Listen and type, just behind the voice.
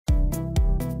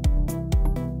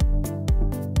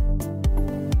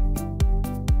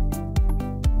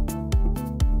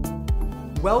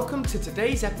Welcome to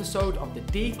today's episode of the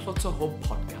Declutter Hub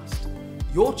podcast,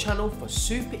 your channel for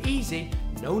super easy,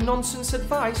 no-nonsense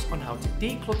advice on how to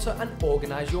declutter and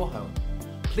organise your home.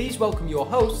 Please welcome your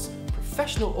hosts,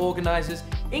 professional organisers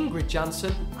Ingrid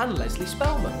Jansen and Leslie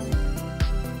Spellman.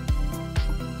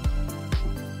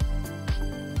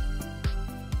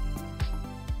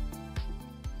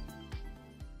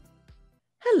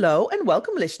 Hello and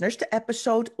welcome listeners to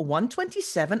episode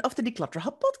 127 of the Declutter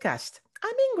Hub podcast.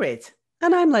 I'm Ingrid.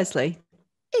 And I'm Leslie.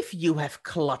 If you have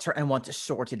clutter and want to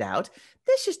sort it out,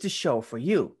 this is the show for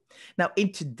you. Now,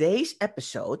 in today's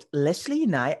episode, Leslie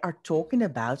and I are talking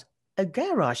about a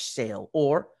garage sale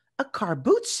or a car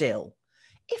boot sale,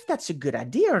 if that's a good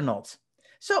idea or not.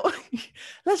 So,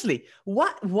 Leslie,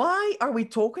 why are we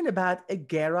talking about a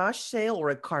garage sale or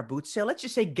a car boot sale? Let's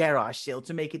just say garage sale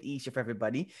to make it easier for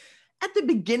everybody. At the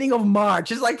beginning of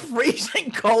March, it's like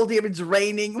freezing cold here, it's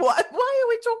raining. Why are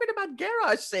we talking about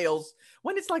garage sales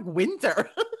when it's like winter?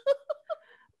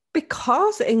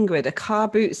 Because, Ingrid, a car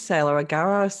boot sale or a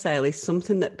garage sale is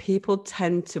something that people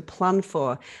tend to plan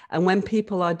for. And when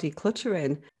people are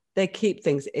decluttering, they keep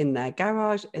things in their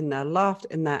garage, in their loft,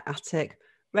 in their attic,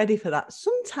 ready for that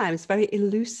sometimes very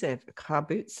elusive car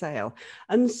boot sale.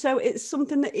 And so it's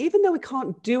something that even though we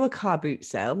can't do a car boot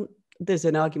sale, there's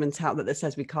an argument out there that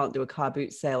says we can't do a car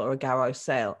boot sale or a garage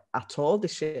sale at all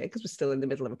this year because we're still in the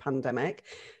middle of a pandemic.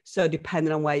 So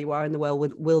depending on where you are in the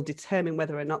world will determine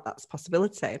whether or not that's a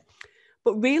possibility.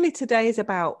 But really today is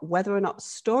about whether or not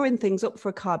storing things up for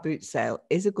a car boot sale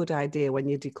is a good idea when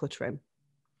you're decluttering.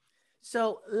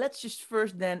 So let's just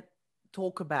first then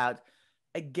talk about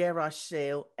a garage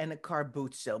sale and a car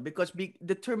boot sale, because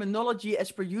the terminology,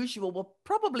 as per usual, will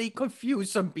probably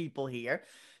confuse some people here.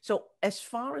 So as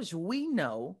far as we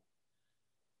know,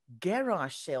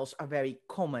 garage sales are very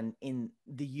common in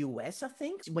the US, I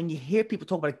think. When you hear people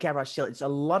talk about a garage sale, it's a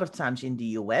lot of times in the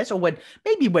US or when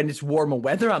it's warmer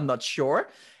weather, I'm not sure.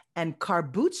 And car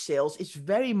boot sales is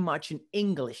very much an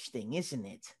English thing, isn't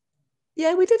it?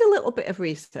 Yeah, we did a little bit of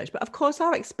research, but of course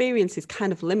our experience is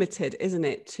kind of limited, isn't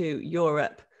it, to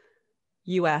Europe,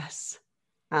 US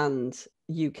and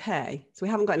UK. So we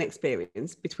haven't got an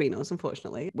experience between us,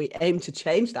 unfortunately. We aim to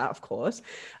change that, of course,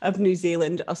 of New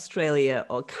Zealand, Australia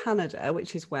or Canada,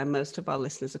 which is where most of our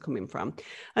listeners are coming from.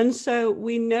 And so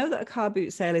we know that a car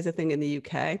boot sale is a thing in the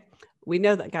UK. We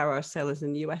know that garage sale is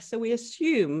in the US. So we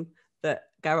assume that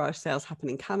garage sales happen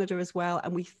in Canada as well.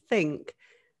 And we think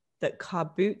that car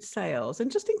boot sales,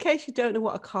 and just in case you don't know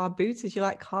what a car boot is, you're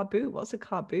like, car boot, what's a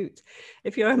car boot?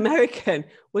 If you're American,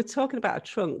 we're talking about a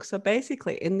trunk. So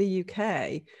basically in the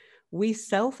UK, we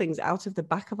sell things out of the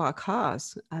back of our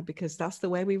cars because that's the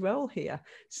way we roll here.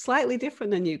 Slightly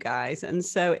different than you guys. And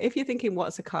so if you're thinking,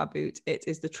 what's a car boot? It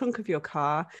is the trunk of your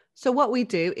car. So what we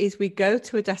do is we go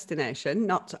to a destination,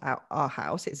 not our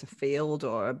house, it's a field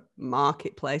or a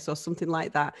marketplace or something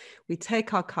like that. We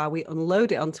take our car, we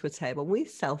unload it onto a table, and we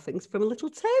sell things from a little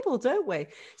table, don't we?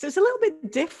 So it's a little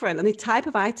bit different. And the type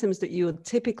of items that you would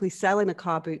typically sell in a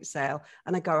car boot sale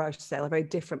and a garage sale are very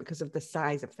different because of the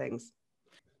size of things.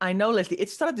 I know, Leslie,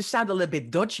 it started to sound a little bit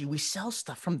dodgy. We sell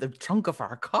stuff from the trunk of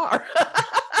our car.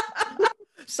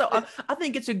 So I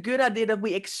think it's a good idea that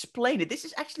we explain it. This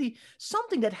is actually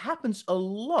something that happens a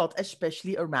lot,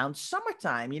 especially around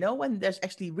summertime, when there's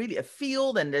actually really a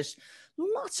field and there's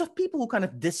lots of people who kind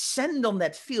of descend on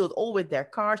that field, all with their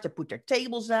cars. They put their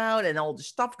tables out and all the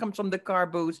stuff comes from the car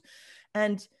booth.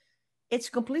 And it's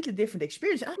a completely different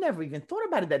experience. I never even thought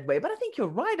about it that way, but I think you're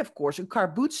right, of course. A car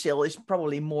boot sale is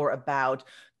probably more about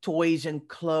toys and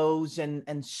clothes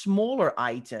and smaller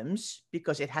items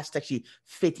because it has to actually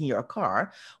fit in your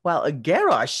car. While a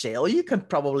garage sale, you can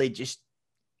probably just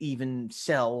even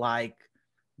sell like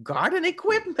garden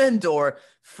equipment or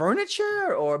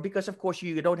furniture, or because of course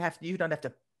you don't have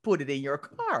to put it in your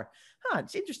car.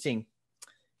 It's interesting.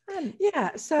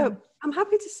 Yeah, so I'm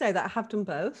happy to say that I have done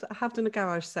both. I have done a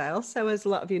garage sale. So as a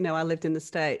lot of you know, I lived in the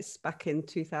States back in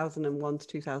 2001 to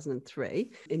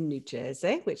 2003 in New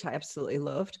Jersey, which I absolutely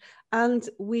loved. And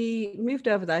we moved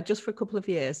over there just for a couple of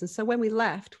years. And so when we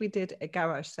left, we did a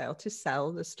garage sale to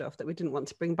sell the stuff that we didn't want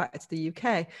to bring back to the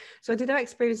UK. So I did our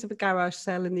experience of a garage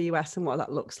sale in the US and what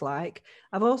that looks like.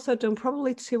 I've also done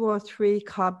probably 2 or 3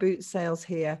 car boot sales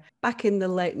here back in the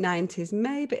late 90s,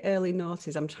 maybe early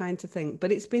noughties. I'm trying to think,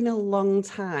 but it's been a long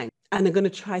time. And I'm going to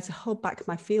try to hold back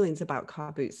my feelings about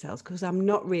car boot sales because I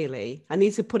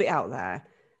need to put it out there.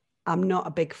 I'm not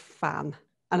a big fan.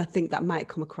 And I think that might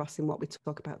come across in what we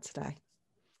talk about today.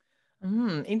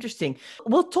 Interesting.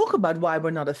 We'll talk about why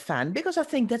we're not a fan, because I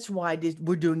think that's why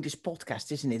we're doing this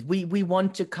podcast, isn't it? We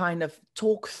want to kind of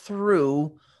talk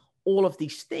through all of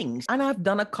these things. And I've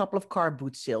done a couple of car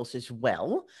boot sales as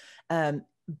well.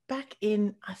 Back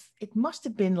in, it must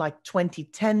have been like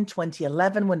 2010,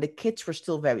 2011, when the kids were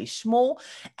still very small.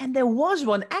 And there was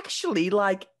one actually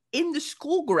like in the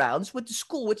school grounds with the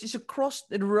school, which is across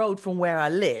the road from where I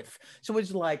live. So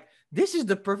it's like, this is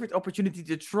the perfect opportunity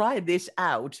to try this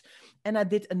out. And I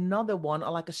did another one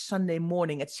on like a Sunday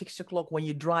morning at 6 o'clock when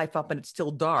you drive up and it's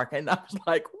still dark. And I was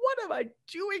like, what am I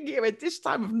doing here at this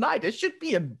time of night? I should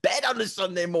be in bed on a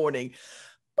Sunday morning.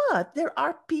 But there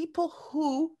are people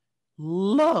who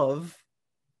love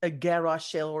a garage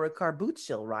sale or a car boot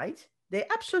sale, right? They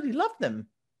absolutely love them.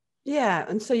 Yeah.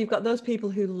 And so you've got those people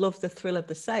who love the thrill of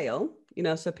the sale, you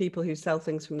know, so people who sell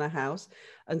things from their house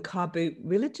and car boot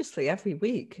religiously every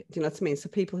week. Do you know what I mean? So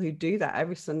people who do that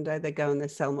every Sunday, they go and they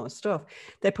sell more stuff.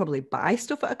 They probably buy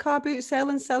stuff at a car boot sale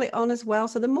and sell it on as well.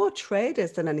 So they're more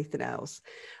traders than anything else.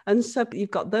 And so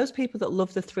you've got those people that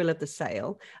love the thrill of the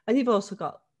sale. And you've also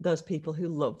got those people who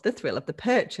love the thrill of the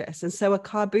purchase. And so a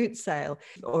car boot sale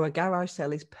or a garage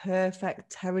sale is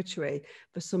perfect territory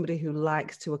for somebody who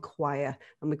likes to acquire.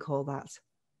 And we call that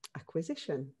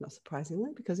acquisition, not surprisingly,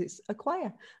 because it's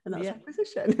acquire and that's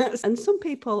acquisition. And some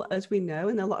people, as we know,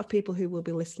 and a lot of people who will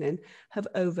be listening, have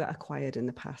over acquired in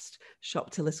the past,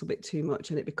 shopped a little bit too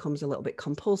much, and it becomes a little bit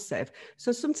compulsive.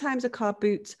 So sometimes a car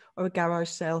boot or a garage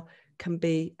sale can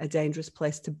be a dangerous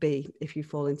place to be if you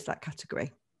fall into that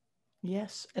category.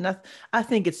 Yes, and I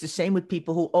think it's the same with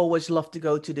people who always love to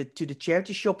go to the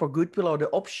charity shop or Goodwill or the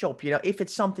op shop. You know, if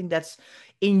it's something that's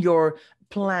in your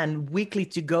plan weekly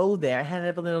to go there and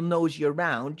have a little nosy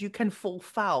around, you can fall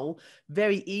foul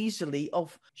very easily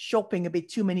of shopping a bit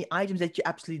too many items that you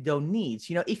absolutely don't need.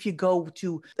 You know, if you go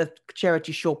to the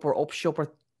charity shop or op shop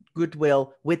or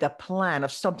Goodwill with a plan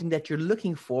of something that you're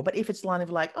looking for, but if it's line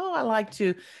of like, oh, I like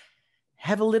to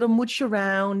have a little mooch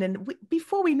around, and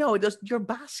before we know it, there's your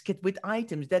basket with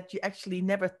items that you actually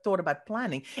never thought about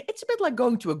planning. It's a bit like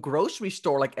going to a grocery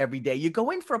store like every day. You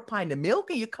go in for a pint of milk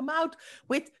and you come out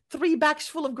with 3 bags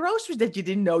full of groceries that you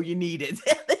didn't know you needed.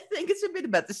 I think it's a bit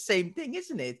about the same thing,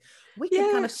 isn't it? We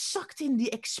get kind of sucked in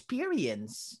the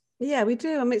experience. Yeah, we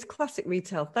do. I mean, it's classic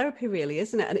retail therapy, really,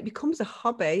 isn't it? And it becomes a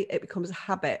hobby, it becomes a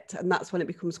habit, and that's when it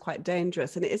becomes quite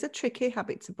dangerous. And it is a tricky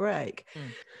habit to break.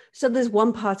 So there's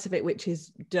one part of it, which is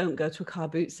don't go to a car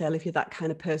boot sale if you're that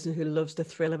kind of person who loves the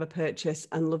thrill of a purchase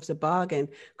and loves a bargain,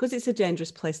 because it's a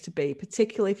dangerous place to be,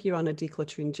 particularly if you're on a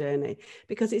decluttering journey,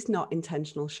 because it's not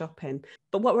intentional shopping.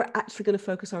 But what we're actually going to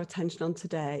focus our attention on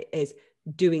today is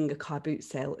doing a car boot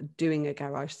sale, doing a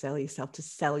garage sale yourself to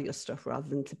sell your stuff rather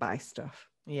than to buy stuff.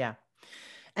 Yeah.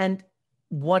 And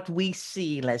what we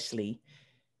see, Leslie,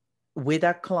 with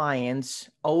our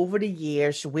clients over the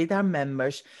years, with our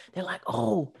members, they're like,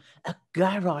 oh, a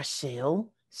garage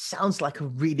sale sounds like a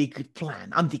really good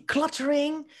plan. I'm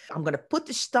decluttering. I'm going to put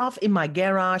the stuff in my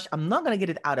garage. I'm not going to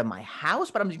get it out of my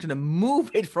house, but I'm just going to move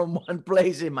it from one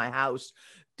place in my house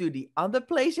to the other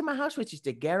place in my house, which is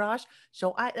the garage.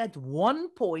 So at one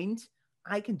point,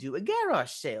 I can do a garage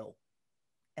sale.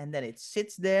 And then it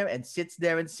sits there and sits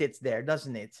there and sits there,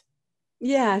 doesn't it?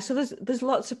 Yeah, so there's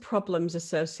lots of problems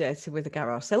associated with a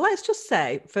garage sale. Let's just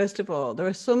say, first of all, there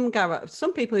are some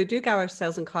people who do garage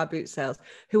sales and car boot sales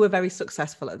who are very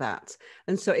successful at that.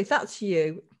 And so if that's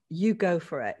you, you go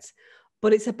for it.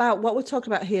 But it's about what we're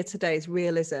talking about here today is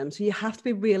realism. So you have to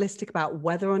be realistic about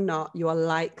whether or not you are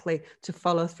likely to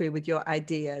follow through with your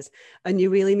ideas. And you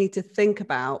really need to think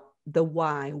about the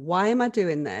why. Why am I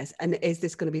doing this? And is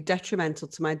this going to be detrimental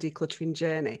to my decluttering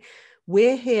journey?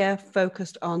 We're here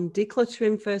focused on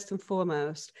decluttering first and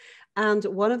foremost. And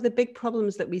one of the big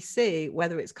problems that we see,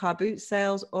 whether it's car boot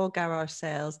sales or garage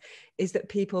sales, is that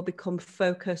people become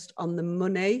focused on the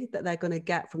money that they're going to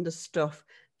get from the stuff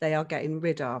they are getting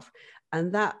rid of.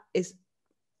 And that is,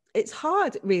 it's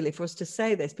hard really for us to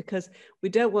say this because we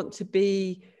don't want to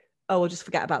be, oh, we'll just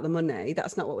forget about the money.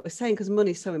 That's not what we're saying, because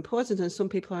money is so important and some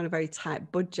people are on a very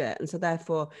tight budget. And so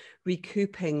therefore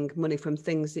recouping money from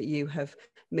things that you have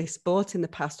misbought in the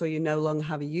past or you no longer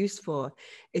have a use for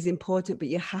is important, but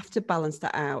you have to balance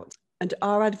that out. And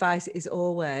our advice is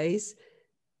always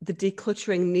the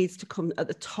decluttering needs to come at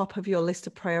the top of your list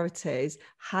of priorities,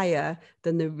 higher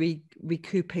than the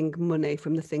recouping money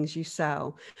from the things you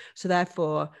sell. So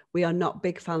therefore, we are not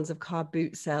big fans of car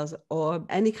boot sales or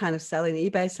any kind of selling,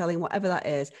 eBay selling, whatever that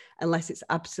is, unless it's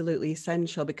absolutely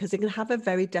essential, because it can have a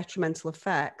very detrimental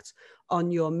effect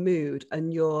on your mood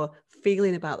and your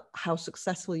feeling about how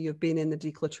successful you've been in the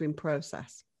decluttering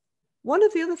process. One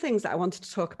of the other things that I wanted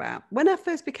to talk about, when I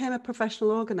first became a professional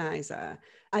organizer,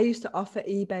 I used to offer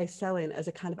eBay selling as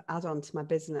a kind of add-on to my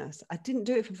business. I didn't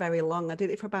do it for very long. I did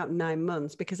it for about 9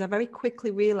 months because I very quickly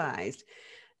realized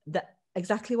that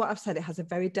exactly what I've said, it has a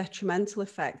very detrimental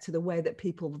effect to the way that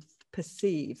people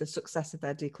perceive the success of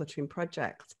their decluttering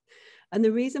project. And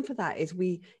the reason for that is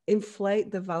we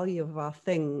inflate the value of our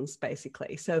things,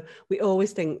 basically. So we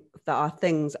always think that our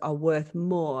things are worth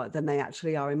more than they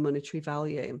actually are in monetary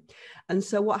value. And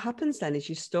so what happens then is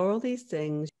you store all these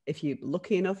things. If you're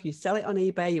lucky enough, you sell it on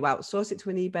eBay, you outsource it to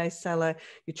an eBay seller,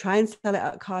 you try and sell it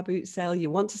at a car boot sale, you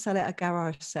want to sell it at a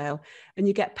garage sale, and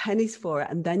you get pennies for it.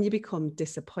 And then you become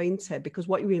disappointed because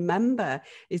what you remember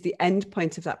is the end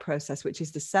point of that process, which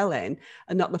is the selling,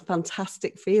 and not the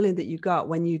fantastic feeling that you got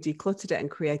when you decluttered it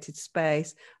and created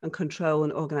space and control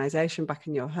and organization back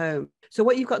in your home. So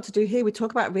what you've got to do here, we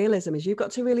talk about realism, is you've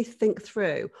got to really think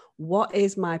through, what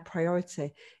is my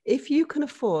priority? If you can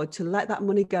afford to let that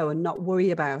money go and not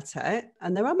worry about it,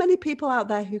 and there are many people out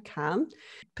there who can,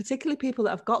 particularly people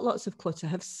that have got lots of clutter,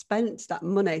 have spent that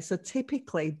money, so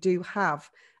typically do have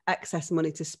excess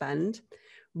money to spend.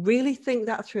 Really think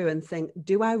that through and think,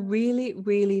 do I really,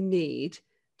 really need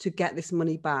to get this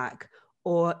money back?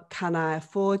 Or can I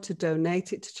afford to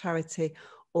donate it to charity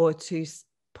or to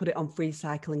put it on free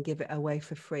cycle and give it away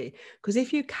for free? Because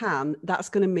if you can, that's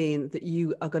going to mean that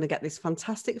you are going to get this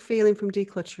fantastic feeling from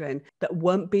decluttering that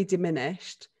won't be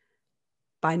diminished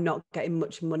by not getting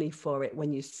much money for it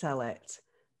when you sell it.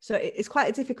 So it's quite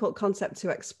a difficult concept to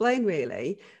explain,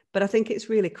 really, but I think it's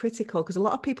really critical because a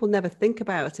lot of people never think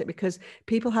about it because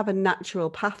people have a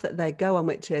natural path that they go on,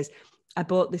 which is, I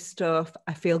bought this stuff,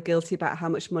 I feel guilty about how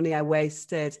much money I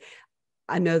wasted,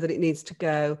 I know that it needs to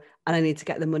go and I need to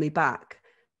get the money back.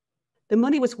 The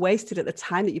money was wasted at the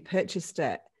time that you purchased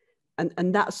it.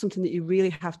 And that's something that you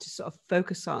really have to sort of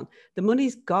focus on. The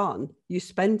money's gone, you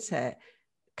spent it.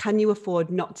 Can you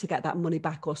afford not to get that money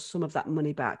back or some of that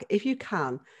money back? If you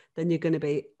can, then you're going to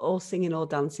be all singing, all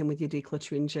dancing with your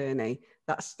decluttering journey.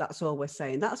 That's all we're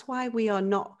saying. That's why we are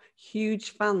not huge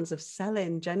fans of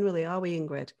selling generally, are we,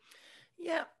 Ingrid?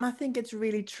 Yeah, I think it's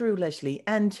really true, Leslie.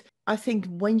 And I think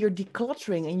when you're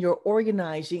decluttering and you're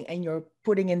organizing and you're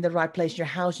putting in the right place in your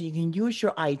house and you can use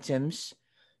your items,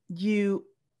 you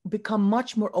become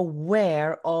much more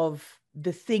aware of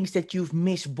the things that you've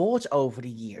misbought over the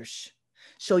years.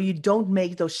 So you don't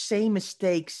make those same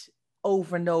mistakes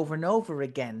over and over and over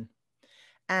again.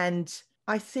 And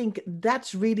I think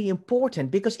that's really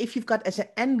important because if you've got as an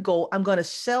end goal, I'm going to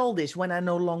sell this when I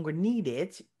no longer need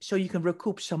it, so you can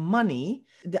recoup some money,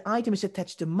 the item is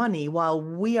attached to money, while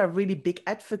we are really big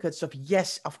advocates of,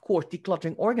 yes, of course,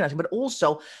 decluttering, organizing, but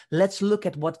also let's look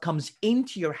at what comes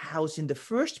into your house in the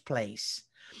first place.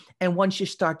 And once you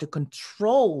start to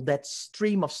control that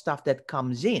stream of stuff that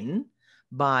comes in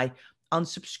by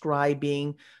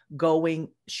unsubscribing, going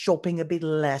shopping a bit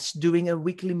less, doing a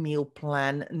weekly meal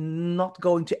plan, not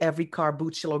going to every car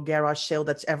boot sale or garage sale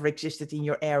that's ever existed in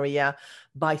your area,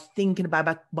 by thinking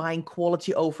about buying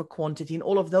quality over quantity and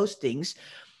all of those things,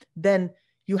 then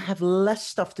you have less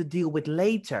stuff to deal with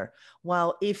later.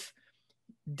 While if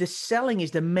the selling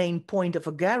is the main point of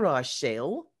a garage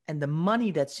sale and the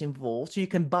money that's involved, so you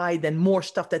can buy then more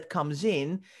stuff that comes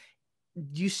in,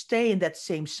 you stay in that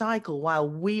same cycle. While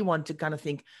we want to kind of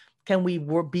think, can we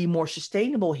be more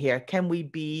sustainable here? Can we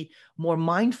be more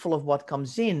mindful of what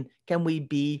comes in? Can we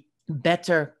be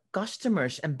better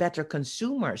customers and better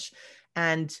consumers?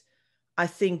 And I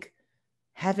think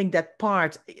having that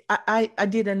part, I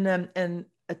did a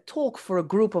talk for a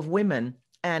group of women,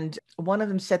 and one of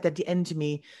them said at the end to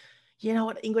me, you know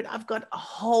what, Ingrid, I've got a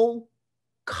whole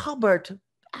cupboard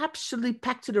absolutely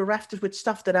packed to the rafters with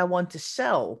stuff that I want to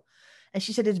sell. And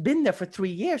she said, it's been there for 3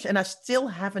 years and I still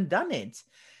haven't done it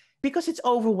because it's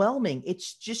overwhelming.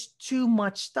 It's just too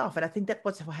much stuff. And I think that's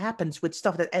what happens with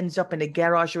stuff that ends up in a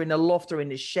garage or in a loft or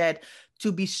in a shed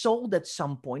to be sold at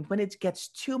some point. When it gets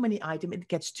too many items, it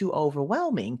gets too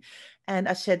overwhelming. And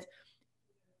I said,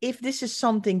 if this is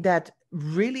something that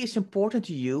really is important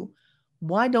to you,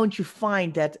 why don't you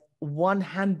find that one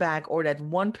handbag or that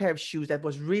one pair of shoes that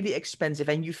was really expensive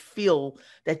and you feel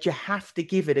that you have to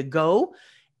give it a go,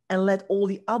 and let all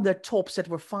the other tops that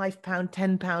were £5,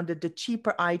 £10, the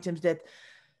cheaper items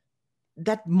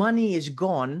that money is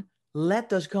gone, let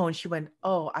those go. And she went,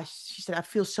 she said, I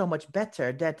feel so much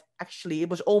better that actually it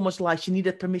was almost like she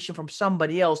needed permission from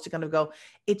somebody else to kind of go,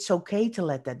 it's okay to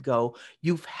let that go.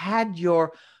 You've had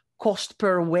your cost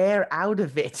per wear out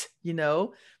of it,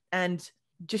 and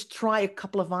just try a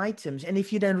couple of items. And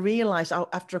if you then realize,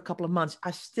 after a couple of months,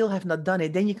 I still have not done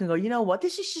it, then you can go, you know what,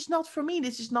 this is just not for me.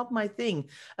 This is not my thing.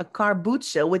 A car boot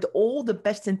sale with all the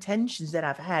best intentions that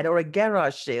I've had, or a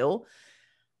garage sale,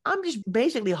 I'm just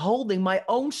basically holding my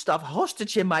own stuff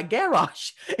hostage in my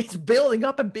garage. It's building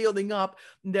up and building up.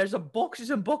 There's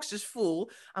boxes and boxes full.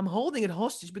 I'm holding it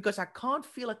hostage because I can't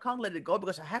let it go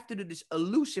because I have to do this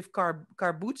elusive car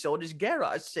boot sale, this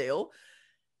garage sale.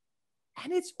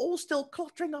 And it's all still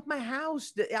cluttering up my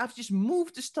house. I've just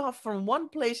moved the stuff from one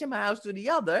place in my house to the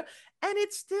other, and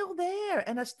it's still there.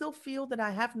 And I still feel that I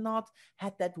have not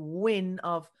had that win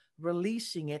of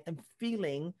releasing it and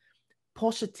feeling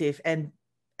positive and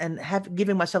have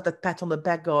giving myself that pat on the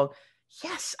back, going,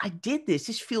 yes, I did this.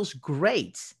 This feels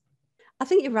great. I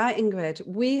think you're right, Ingrid.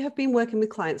 We have been working with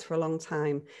clients for a long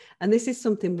time, and this is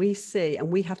something we see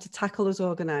and we have to tackle as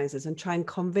organisers and try and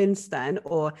convince them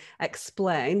or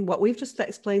explain what we've just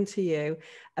explained to you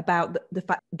about the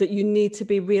fact that you need to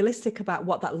be realistic about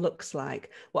what that looks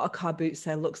like, what a car boot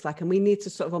sale looks like. And we need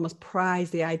to sort of almost prize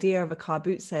the idea of a car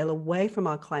boot sale away from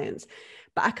our clients.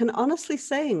 But I can honestly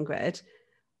say, Ingrid,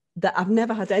 that I've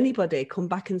never had anybody come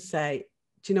back and say,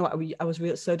 do you know what, I was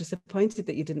so disappointed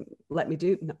that you didn't let me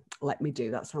do,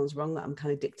 that sounds wrong, that I'm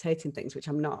kind of dictating things, which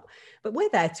I'm not. But we're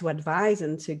there to advise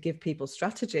and to give people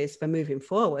strategies for moving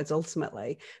forwards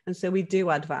ultimately. And so we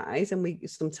do advise, and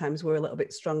sometimes we're a little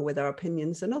bit stronger with our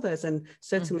opinions than others. And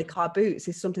certainly car boots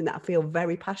is something that I feel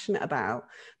very passionate about,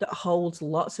 that holds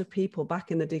lots of people back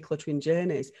in the decluttering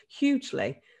journeys,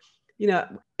 hugely. You know,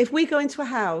 if we go into a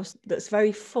house that's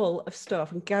very full of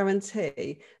stuff and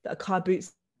guarantee that a car boot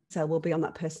sale will be on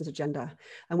that person's agenda,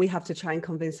 and we have to try and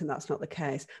convince them that's not the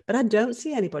case. But I don't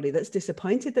see anybody that's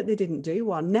disappointed that they didn't do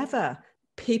one. Never.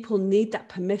 People need that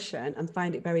permission and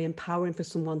find it very empowering for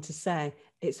someone to say,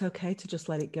 it's okay to just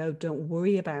let it go. Don't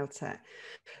worry about it.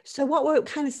 So what we're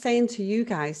kind of saying to you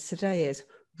guys today is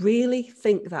really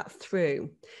think that through.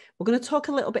 We're going to talk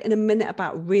a little bit in a minute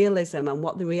about realism and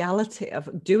what the reality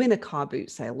of doing a car boot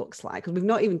sale looks like, because we've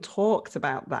not even talked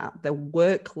about that, the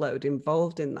workload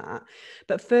involved in that.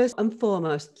 But first and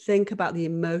foremost, think about the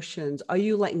emotions. Are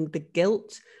you letting the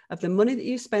guilt of the money that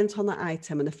you spent on that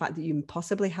item and the fact that you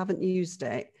possibly haven't used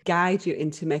it guide you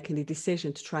into making a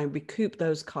decision to try and recoup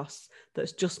those costs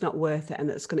that's just not worth it and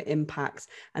that's going to impact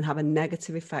and have a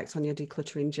negative effect on your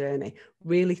decluttering journey?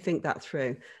 Really think that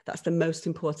through. That's the most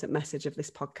important message of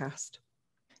this podcast.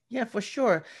 Yeah, for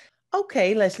sure.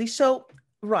 Okay, Leslie. So,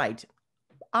 right.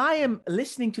 I am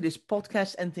listening to this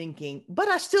podcast and thinking, but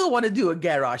I still want to do a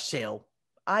garage sale.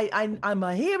 I'm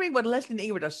hearing what Leslie and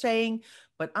Ingrid are saying,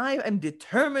 but I am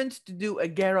determined to do a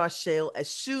garage sale as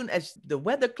soon as the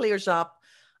weather clears up.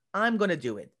 I'm going to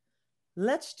do it.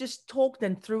 Let's just talk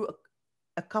then through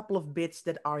a couple of bits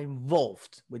that are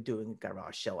involved with doing a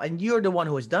garage sale. And you're the one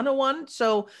who has done a one.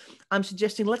 So I'm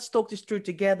suggesting let's talk this through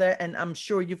together. And I'm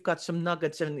sure you've got some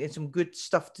nuggets and some good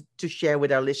stuff to share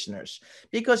with our listeners.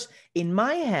 Because in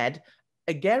my head,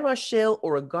 a garage sale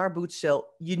or a car boot sale,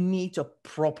 you need to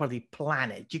properly plan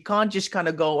it. You can't just kind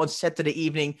of go on Saturday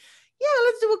evening, yeah,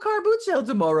 let's do a car boot sale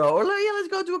tomorrow. Or yeah, let's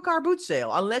go to a car boot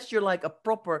sale. Unless you're like a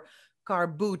proper car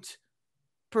boot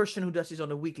person who does this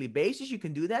on a weekly basis, you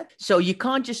can do that. So you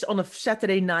can't just on a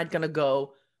Saturday night gonna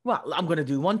go, well, I'm gonna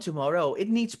do one tomorrow. It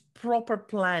needs proper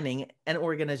planning and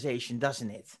organization,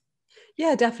 doesn't it?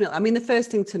 Yeah, definitely. I mean, the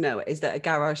first thing to know is that a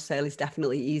garage sale is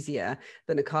definitely easier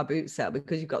than a car boot sale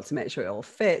because you've got to make sure it all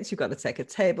fits. You've got to take a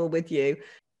table with you.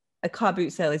 A car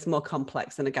boot sale is more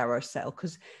complex than a garage sale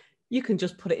because you can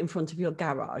just put it in front of your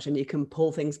garage and you can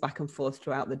pull things back and forth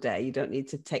throughout the day. You don't need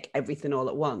to take everything all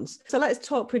at once. So let's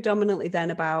talk predominantly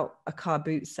then about a car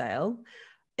boot sale.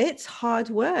 It's hard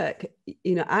work.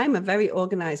 You know, I'm a very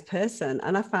organized person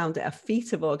and I found it a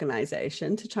feat of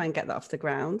organization to try and get that off the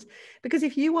ground. Because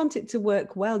if you want it to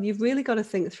work well, you've really got to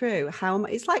think through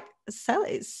it's like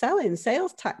selling,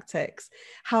 sales tactics.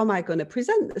 How am I going to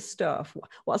present the stuff?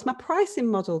 What's my pricing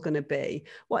model going to be?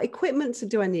 What equipment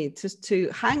do I need to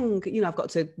hang? You know, I've got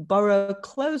to borrow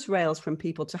clothes rails from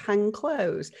people to hang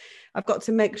clothes. I've got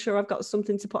to make sure I've got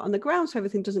something to put on the ground so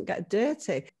everything doesn't get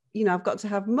dirty. You know, I've got to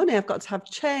have money. I've got to have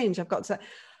change.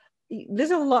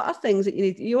 There's a lot of things that you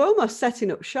need. You're almost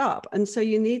setting up shop. And so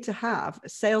you need to have a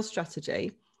sales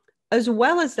strategy. As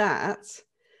well as that,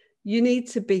 you need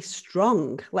to be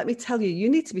strong. Let me tell you, you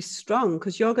need to be strong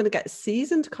because you're going to get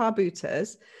seasoned car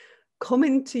booters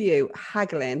coming to you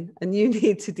haggling, and you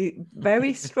need to be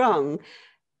very strong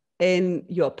in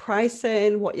your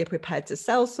pricing, what you're prepared to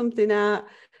sell something at.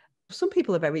 Some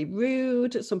people are very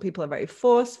rude. Some people are very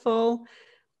forceful.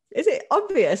 Is it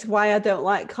obvious why I don't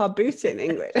like car booting,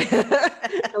 Ingrid?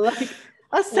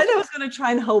 I said I was going to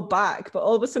try and hold back, but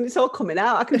all of a sudden it's all coming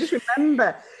out. I can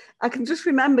just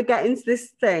remember getting to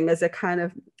this thing as a kind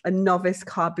of a novice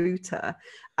car booter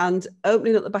and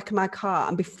opening up the back of my car.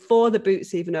 And before the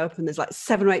boots even open, there's like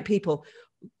 7 or 8 people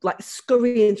like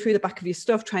scurrying through the back of your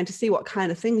stuff, trying to see what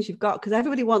kind of things you've got, because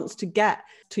everybody wants to get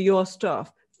to your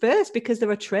stuff first, because there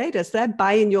are traders, they're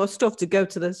buying your stuff to go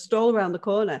to the stall around the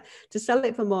corner to sell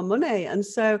it for more money. And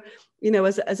so,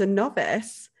 as a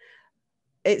novice,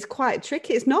 it's quite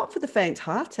tricky. It's not for the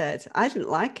faint-hearted. I didn't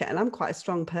like it, and I'm quite a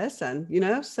strong person,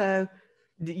 so.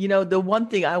 The one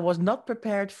thing I was not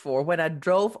prepared for when I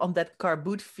drove on that car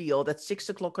boot field at 6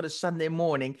 o'clock on a Sunday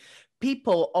morning,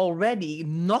 people already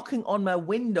knocking on my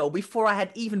window before I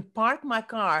had even parked my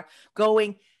car,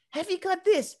 going, "Have you got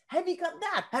this? Have you got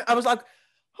that?" I was like,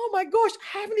 oh my gosh,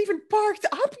 I haven't even parked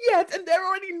up yet, and they're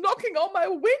already knocking on my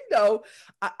window.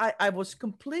 I was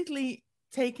completely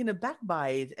taken aback by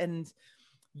it. And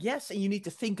yes, and you need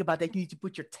to think about that. You need to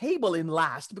put your table in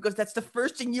last, because that's the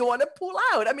first thing you want to pull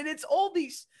out. I mean, it's all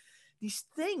these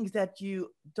things that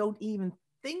you don't even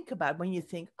think about when you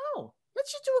think, oh,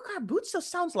 let's just do a car boot sale.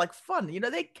 Sounds like fun.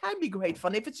 They can be great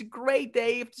fun if it's a great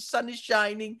day, if the sun is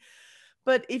shining.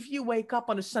 But if you wake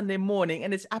up on a Sunday morning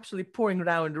and it's absolutely pouring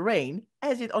down in the rain,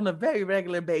 as it on a very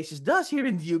regular basis does here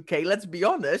in the UK, let's be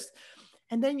honest,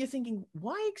 and then you're thinking,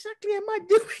 why exactly am I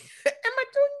doing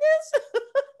this?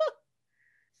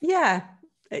 Yeah,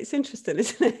 it's interesting,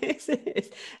 isn't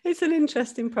it? It's an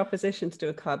interesting proposition to do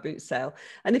a car boot sale.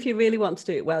 And if you really want to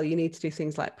do it well, you need to do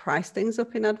things like price things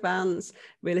up in advance,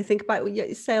 really think about what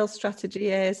your sales strategy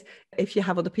is. If you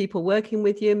have other people working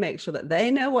with you, make sure that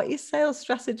they know what your sales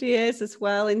strategy is as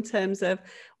well, in terms of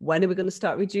when are we going to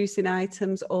start reducing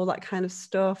items, all that kind of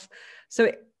stuff.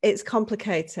 So it's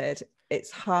complicated. It's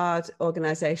hard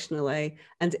organizationally,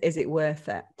 and is it worth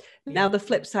it? Now, the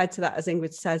flip side to that, as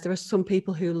Ingrid says, there are some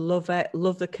people who love it,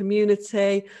 love the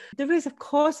community. There is, of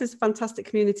course, there's fantastic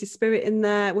community spirit in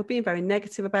there. We're being very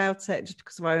negative about it just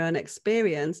because of our own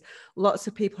experience. Lots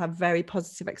of people have very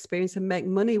positive experience and make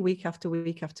money week after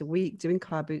week after week doing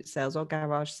car boot sales or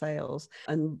garage sales,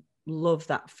 and love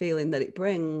that feeling that it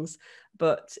brings.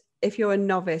 But if you're a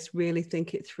novice, really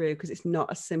think it through, because it's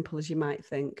not as simple as you might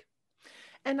think.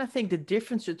 And I think the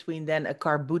difference between then a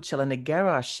car boot sale and a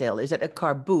garage sale is that a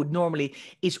car boot normally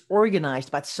is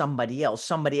organized by somebody else.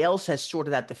 Somebody else has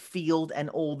sorted out the field and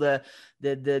all the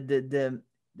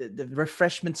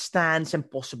refreshment stands and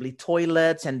possibly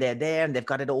toilets, and they're there and they've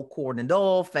got it all cordoned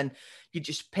off, and you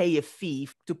just pay a fee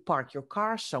to park your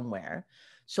car somewhere.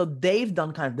 So they've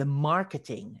done kind of the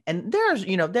marketing. And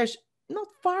there's not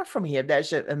far from here,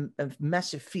 there's a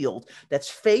massive field that's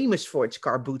famous for its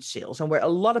car boot sales, and where a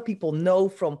lot of people know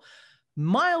from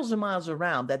miles and miles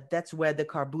around that that's where the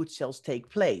car boot sales take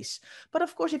place. But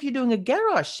of course, if you're doing a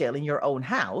garage sale in your own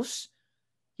house,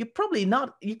 you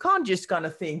can't just kind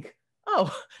of think,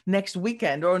 oh, next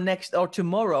weekend or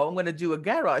tomorrow, I'm going to do a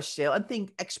garage sale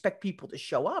and expect people to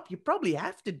show up. You probably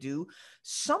have to do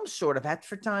some sort of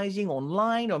advertising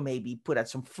online, or maybe put out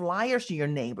some flyers to your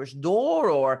neighbor's door,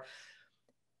 or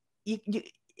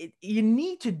you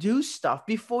need to do stuff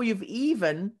before you've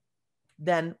even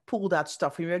then pulled out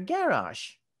stuff from your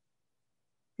garage.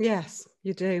 Yes,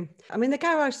 you do. I mean, the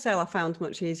garage sale I found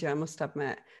much easier, I must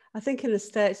admit. I think in the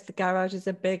States, the garages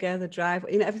are bigger, the drive,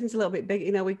 everything's a little bit bigger. Do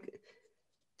you know what I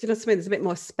mean? There's a bit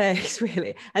more space,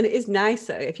 really. And it is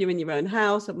nicer if you're in your own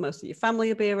house, or most of your family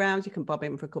will be around, you can bob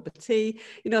in for a cup of tea.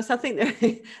 So I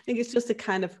think it's just a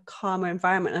kind of calmer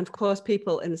environment. And of course,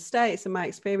 people in the States, and my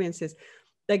experiences,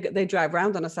 they drive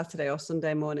around on a Saturday or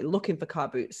Sunday morning looking for car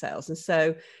boot sales. And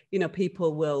so,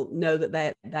 people will know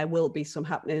that there will be some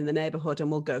happening in the neighborhood, and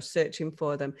will go searching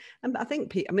for them. And I think,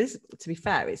 to be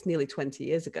fair, it's nearly 20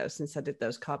 years ago since I did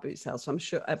those car boot sales. So I'm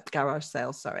sure, garage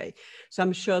sales, sorry. So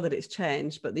I'm sure that it's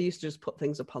changed, but they used to just put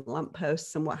things up on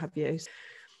lampposts and what have you.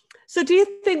 So do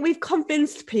you think we've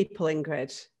convinced people,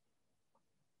 Ingrid?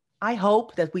 I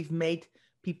hope that we've made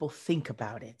people think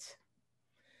about it.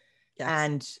 Yes.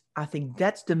 And I think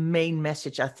that's the main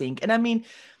message, I think. And I mean,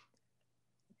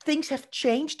 things have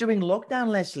changed during lockdown,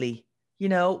 Leslie.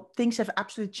 Things have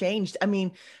absolutely changed. I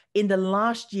mean, in the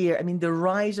last year, the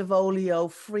rise of Olio,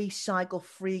 free cycle,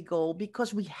 free goal,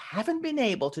 because we haven't been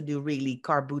able to do really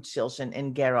car boot sales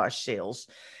and garage sales.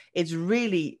 It's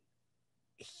really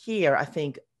here, I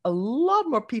think, a lot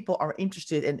more people are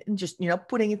interested in just,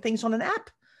 putting things on an app.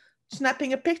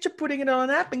 Snapping a picture, putting it on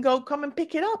an app, and come and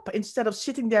pick it up, instead of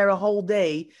sitting there a whole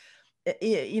day,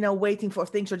 waiting for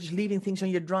things, or just leaving things on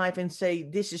your drive and say,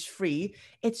 this is free.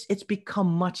 It's become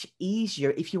much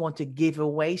easier if you want to give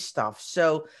away stuff.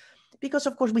 So, because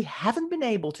of course we haven't been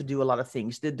able to do a lot of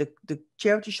things. The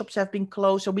charity shops have been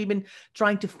closed. So we've been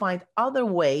trying to find other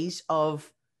ways of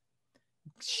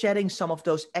shedding some of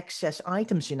those excess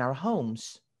items in our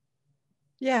homes.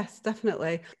 Yes,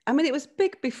 definitely. It was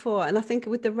big before. And I think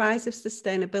with the rise of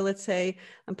sustainability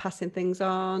and passing things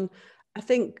on, I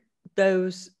think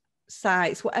those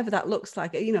sites, whatever that looks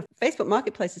like, Facebook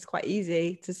Marketplace is quite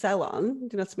easy to sell on. Do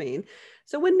you know what I mean?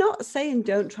 So we're not saying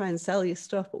don't try and sell your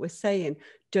stuff, but we're saying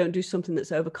don't do something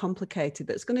that's overcomplicated,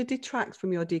 that's going to detract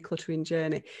from your decluttering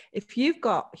journey. If you've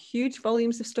got huge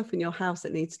volumes of stuff in your house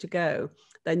that needs to go,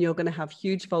 then you're going to have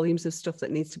huge volumes of stuff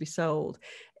that needs to be sold.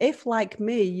 If, like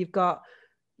me, you've got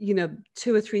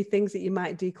 2 or 3 things that you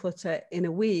might declutter in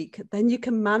a week, then you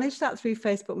can manage that through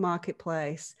Facebook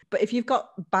Marketplace. But if you've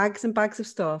got bags and bags of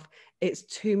stuff, it's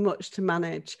too much to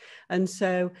manage. And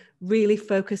so really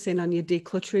focusing on your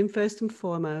decluttering first and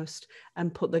foremost,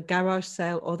 and put the garage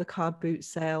sale or the car boot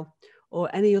sale or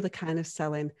any other kind of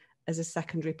selling as a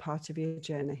secondary part of your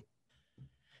journey.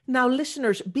 Now,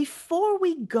 listeners, before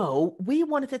we go, we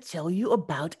wanted to tell you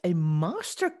about a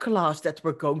masterclass that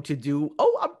we're going to do.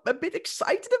 Oh, I'm a bit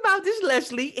excited about this,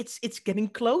 Leslie. It's getting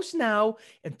close now.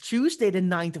 On Tuesday, the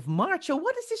 9th of March. So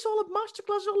what is this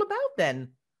masterclass all about then?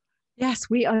 Yes,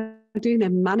 we are doing a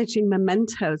Managing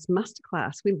Mementos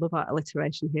masterclass. We love our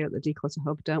alliteration here at the Declutter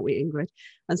Hub, don't we, Ingrid?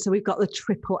 And so we've got the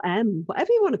triple M,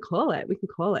 whatever you want to call it, we can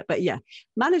call it. But yeah,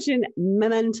 Managing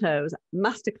Mementos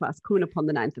masterclass coming up on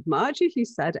the 9th of March, as you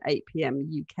said, 8 p.m.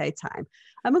 UK time.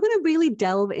 And we're going to really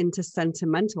delve into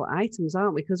sentimental items,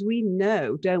 aren't we? Because we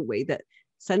know, don't we, that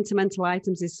sentimental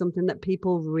items is something that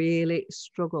people really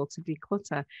struggle to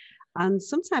declutter. And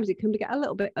sometimes it can get a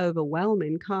little bit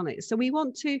overwhelming, can't it? So we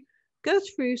want to go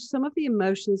through some of the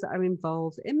emotions that are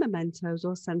involved in mementos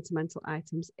or sentimental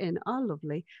items in our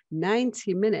lovely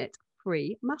 90-minute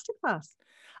free masterclass.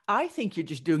 I think you're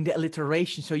just doing the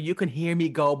alliteration so you can hear me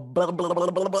go blah, blah,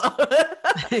 blah, blah, blah.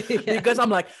 Because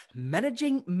I'm like,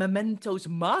 Managing Mementos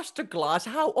masterclass,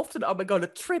 how often am I going to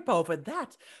trip over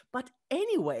that? But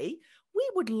anyway, we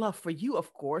would love for you,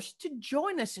 of course, to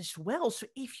join us as well. So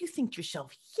if you think to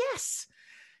yourself, yes,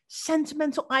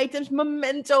 sentimental items,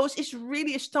 mementos is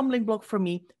really a stumbling block for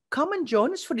me, come and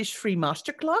join us for this free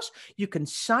masterclass. You can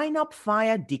sign up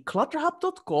via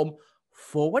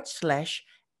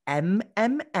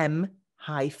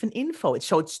declutterhub.com/MMM-info.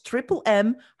 So it's triple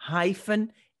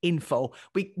M-info.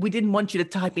 We didn't want you to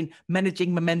type in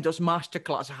Managing Mementos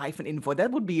Masterclass-info.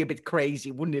 That would be a bit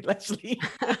crazy, wouldn't it, Leslie?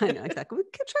 I know, exactly. We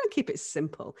can try and keep it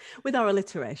simple with our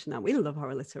alliteration. And we love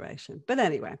our alliteration. But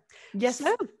anyway, yes.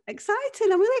 So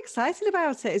exciting. I'm really excited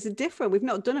about it. It's different. We've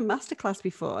not done a masterclass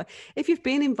before. If you've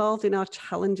been involved in our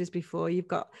challenges before, you've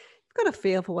got a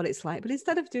feel for what it's like. But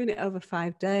instead of doing it over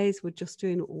 5 days, we're just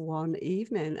doing one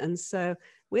evening. And so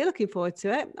we're looking forward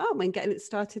to it. Oh, we're getting it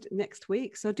started next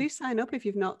week. So do sign up if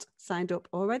you've not signed up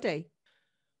already.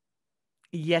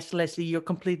 Yes, Leslie, you're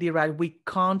completely right. We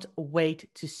can't wait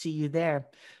to see you there.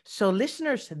 So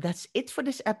listeners, that's it for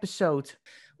this episode.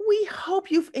 We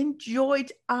hope you've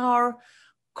enjoyed our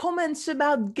comments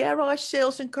about garage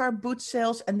sales and car boot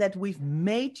sales and that we've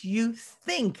made you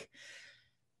think.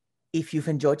 If you've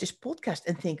enjoyed this podcast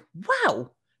and think,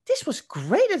 wow, this was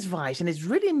great advice and it's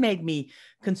really made me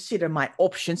consider my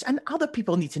options and other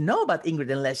people need to know about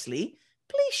Ingrid and Leslie,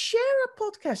 please share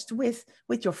our podcast with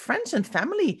your friends and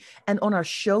family. And on our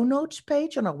show notes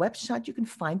page on our website, you can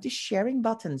find the sharing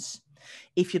buttons.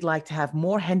 If you'd like to have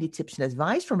more handy tips and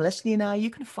advice from Leslie and I, you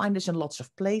can find us in lots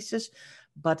of places,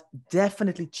 but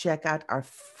definitely check out our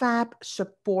fab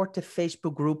supportive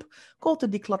Facebook group called the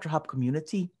Declutter Hub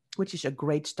Community, which is a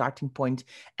great starting point.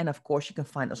 And of course, you can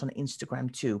find us on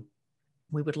Instagram too.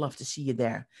 We would love to see you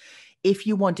there. If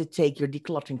you want to take your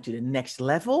decluttering to the next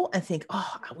level and think,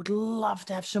 oh, I would love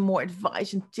to have some more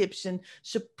advice and tips and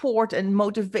support and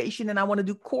motivation, and I want to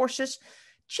do courses,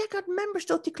 check out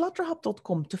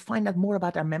members.declutterhub.com to find out more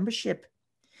about our membership.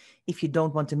 If you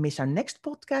don't want to miss our next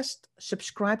podcast,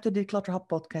 subscribe to the Declutter Hub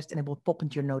podcast and it will pop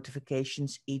into your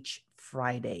notifications each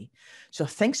Friday. So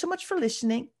thanks so much for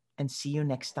listening and see you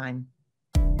next time.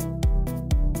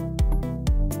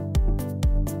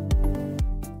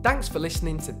 Thanks for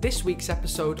listening to this week's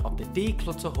episode of the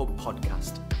Declutter Hub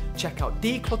podcast. Check out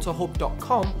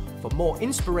declutterhub.com for more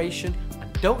inspiration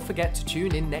and don't forget to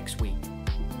tune in next week.